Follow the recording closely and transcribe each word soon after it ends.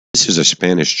This is a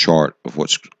Spanish chart of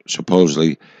what's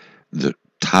supposedly the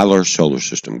Tyler solar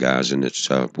system, guys, and it's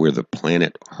where the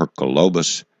planet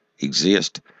Herculobus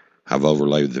exists. I've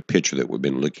overlaid the picture that we've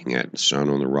been looking at, the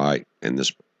sun on the right and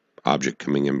this object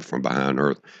coming in from behind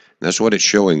Earth. And that's what it's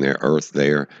showing there, Earth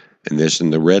there, and this,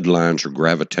 and the red lines are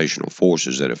gravitational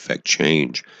forces that affect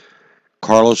change.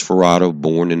 Carlos Ferrada,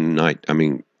 born in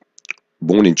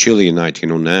Chile in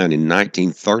 1909, in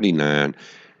 1939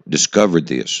 discovered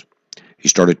this. He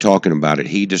started talking about it.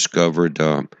 He discovered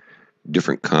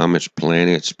different comets,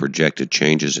 planets, projected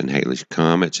changes in Halley's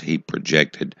comets. He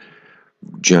projected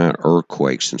giant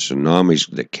earthquakes and tsunamis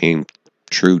that came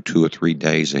true 2 or 3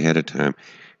 days ahead of time.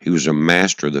 He was a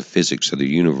master of the physics of the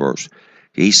universe.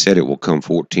 He said it will come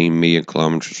 14 million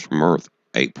kilometers from Earth,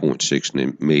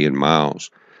 8.6 million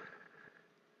miles.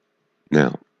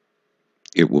 Now,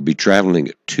 it will be traveling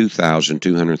at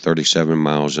 2,237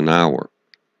 miles an hour.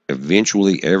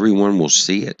 Eventually, everyone will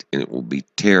see it, and it will be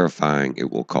terrifying.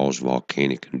 It will cause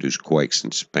volcanic-induced quakes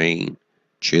in Spain,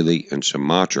 Chile, and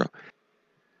Sumatra.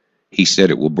 He said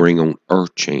it will bring on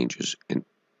earth changes, and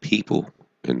people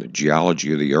and the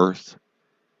geology of the earth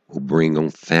will bring on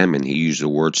famine. He used the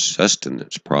word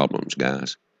sustenance problems,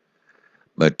 guys.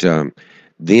 But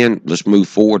then let's move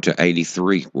forward to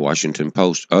 83, Washington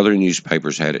Post. Other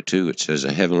newspapers had it too. It says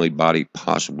a heavenly body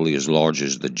possibly as large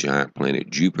as the giant planet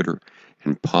Jupiter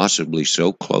and possibly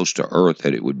so close to Earth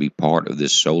that it would be part of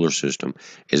this solar system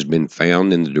has been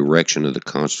found in the direction of the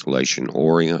constellation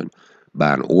Orion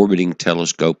by an orbiting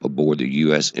telescope aboard the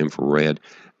U.S. infrared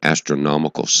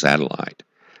astronomical satellite.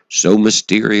 So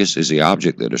mysterious is the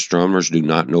object that astronomers do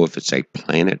not know if it's a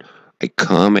planet, a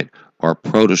comet, or a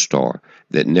protostar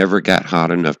that never got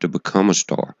hot enough to become a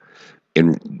star.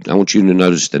 And I want you to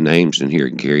notice the names in here: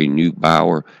 Gary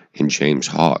Neubauer and James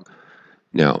Hawk.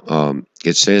 Now,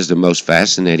 it says the most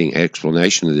fascinating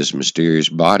explanation of this mysterious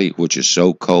body, which is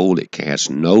so cold it casts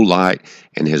no light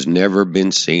and has never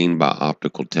been seen by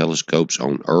optical telescopes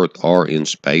on Earth or in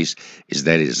space, is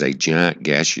that it is a giant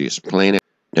gaseous planet.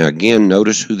 Now, again,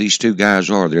 notice who these two guys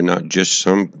are. They're not just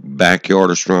some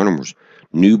backyard astronomers.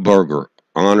 Neuberger,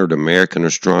 honored American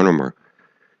astronomer.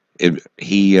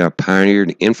 He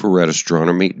pioneered infrared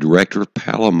astronomy. Director of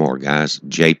Palomar, guys,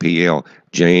 JPL.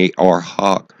 J.R.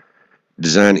 Hawk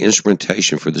designed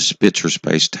instrumentation for the Spitzer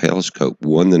Space Telescope,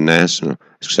 won the NASA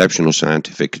Exceptional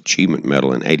Scientific Achievement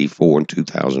Medal in '84 and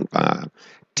 2005.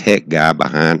 Tech guy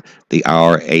behind the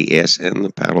RAS and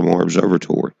the Palomar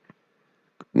Observatory.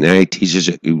 Now he teaches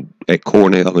at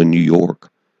Cornell in New York.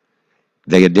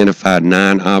 They identified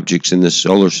 9 objects in the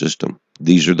solar system.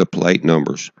 These are the plate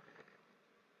numbers.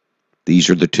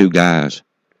 These are the two guys.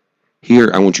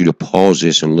 Here, I want you to pause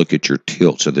this and look at your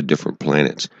tilts of the different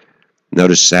planets.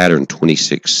 Notice Saturn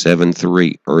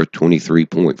 26.73, Earth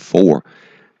 23.4.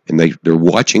 And they're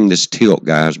watching this tilt,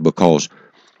 guys, because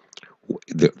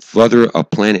the further a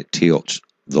planet tilts,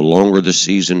 the longer the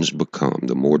seasons become,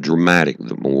 the more dramatic,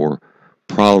 the more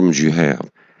problems you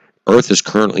have. Earth is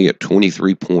currently at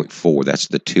 23.4. That's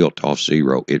the tilt off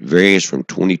zero. It varies from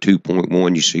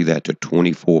 22.1, you see that, to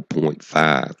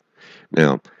 24.5.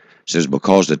 Now, it says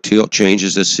because the tilt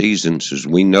changes the seasons as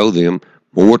we know them,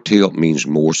 more tilt means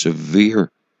more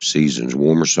severe seasons,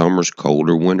 warmer summers,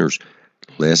 colder winters.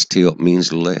 Less tilt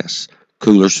means less.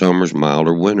 Cooler summers,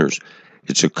 milder winters.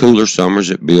 It's the cooler summers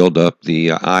that build up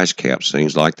the ice caps,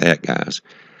 things like that, guys.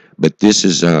 But this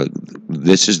is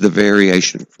the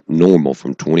variation normal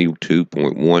from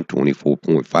 22.1,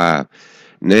 24.5.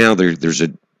 Now there's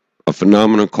a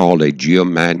phenomenon called a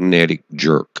geomagnetic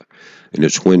jerk, and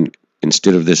it's when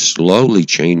instead of this slowly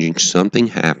changing, something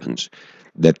happens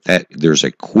that there's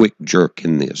a quick jerk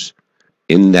in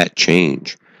that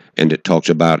change, and it talks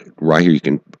about it right here. You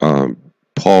can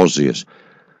pause this.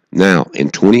 Now, in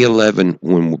 2011,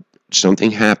 when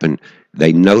something happened,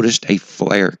 they noticed a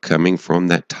flare coming from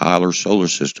that Tyler solar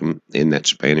system in that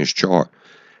Spanish chart.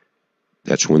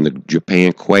 That's when the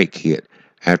Japan quake hit.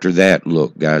 After that,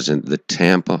 look, guys, in the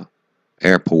Tampa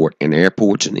airport and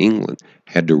airports in England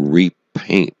had to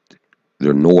repaint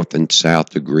their north and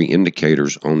south degree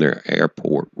indicators on their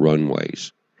airport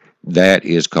runways. That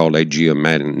is called a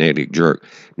geomagnetic jerk.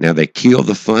 Now, they killed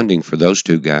the funding for those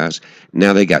two guys.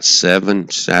 Now they got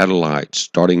 7 satellites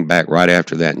starting back right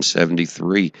after that in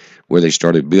 '73, where they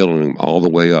started building them all the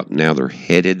way up. Now they're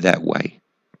headed that way.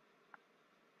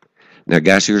 Now,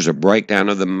 guys, here's a breakdown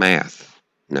of the math.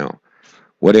 Now,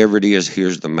 whatever it is,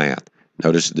 here's the math.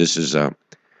 Notice this is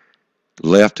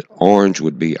left orange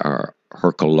would be our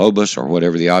Herculobus, or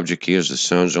whatever the object is. The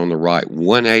sun's on the right.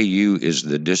 1 AU is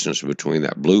the distance between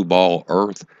that blue ball,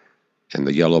 Earth, and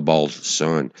the yellow ball,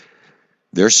 sun.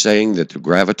 They're saying that the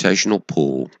gravitational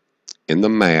pull in the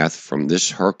math from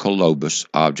this Hercolobus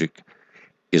object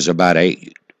is about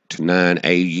 8 to 9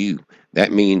 AU.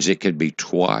 That means it could be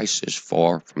twice as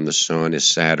far from the sun as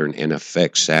Saturn and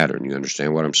affect Saturn. You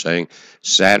understand what I'm saying?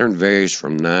 Saturn varies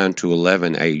from 9 to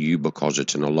 11 AU because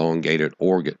it's an elongated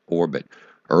orbit.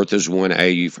 Earth is 1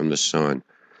 AU from the sun.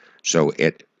 So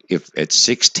if at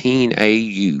 16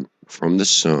 AU from the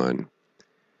sun,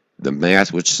 the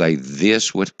math would say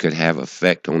this could have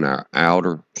effect on our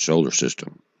outer solar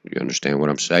system. You understand what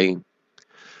I'm saying?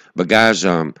 But guys,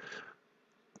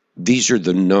 these are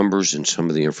the numbers and some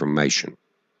of the information.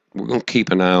 We're going to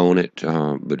keep an eye on it,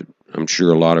 but I'm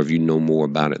sure a lot of you know more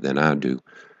about it than I do.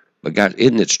 But guys,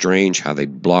 isn't it strange how they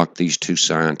blocked these two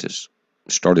scientists,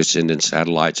 started sending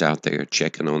satellites out there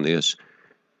checking on this?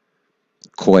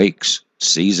 Quakes,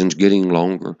 seasons getting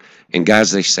longer. And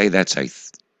guys, they say that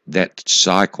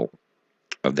cycle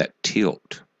of that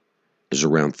tilt is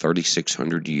around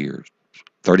 3,600 years.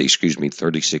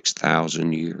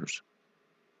 36,000 years.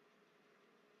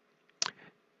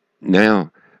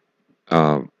 Now,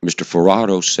 Mr.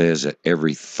 Ferrada says that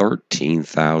every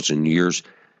 13,000 years,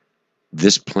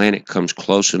 this planet comes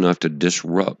close enough to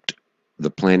disrupt the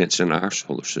planets in our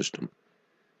solar system.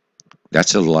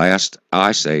 That's the last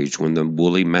ice age when the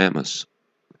woolly mammoths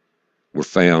were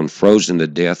found frozen to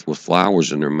death with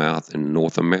flowers in their mouth in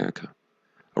North America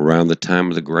around the time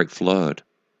of the Great Flood.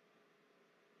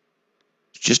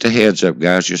 Just a heads up,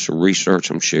 guys, just a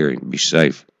research I'm sharing. Be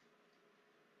safe.